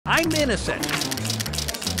I'm innocent.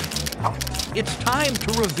 It's time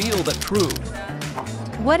to reveal the truth.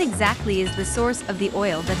 What exactly is the source of the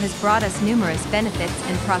oil that has brought us numerous benefits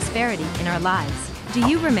and prosperity in our lives? Do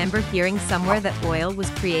you remember hearing somewhere that oil was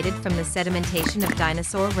created from the sedimentation of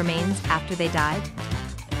dinosaur remains after they died?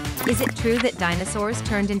 Is it true that dinosaurs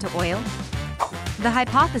turned into oil? The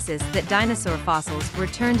hypothesis that dinosaur fossils were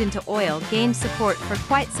turned into oil gained support for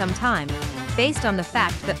quite some time, based on the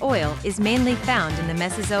fact that oil is mainly found in the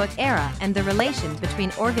Mesozoic era and the relation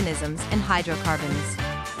between organisms and hydrocarbons.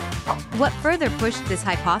 What further pushed this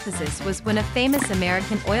hypothesis was when a famous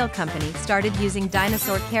American oil company started using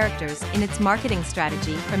dinosaur characters in its marketing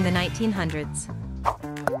strategy from the 1900s.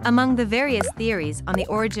 Among the various theories on the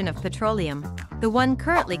origin of petroleum, the one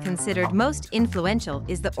currently considered most influential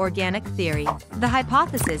is the organic theory. The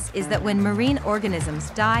hypothesis is that when marine organisms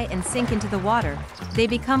die and sink into the water, they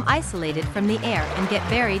become isolated from the air and get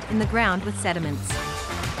buried in the ground with sediments.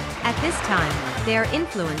 At this time, they are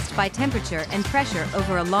influenced by temperature and pressure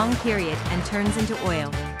over a long period and turns into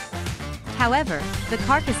oil. However, the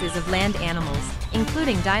carcasses of land animals,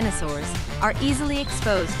 including dinosaurs, are easily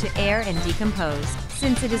exposed to air and decompose.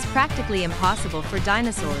 Since it is practically impossible for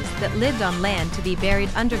dinosaurs that lived on land to be buried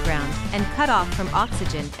underground and cut off from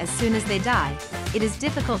oxygen as soon as they die, it is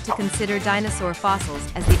difficult to consider dinosaur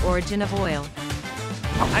fossils as the origin of oil.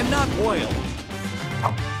 I'm not oil.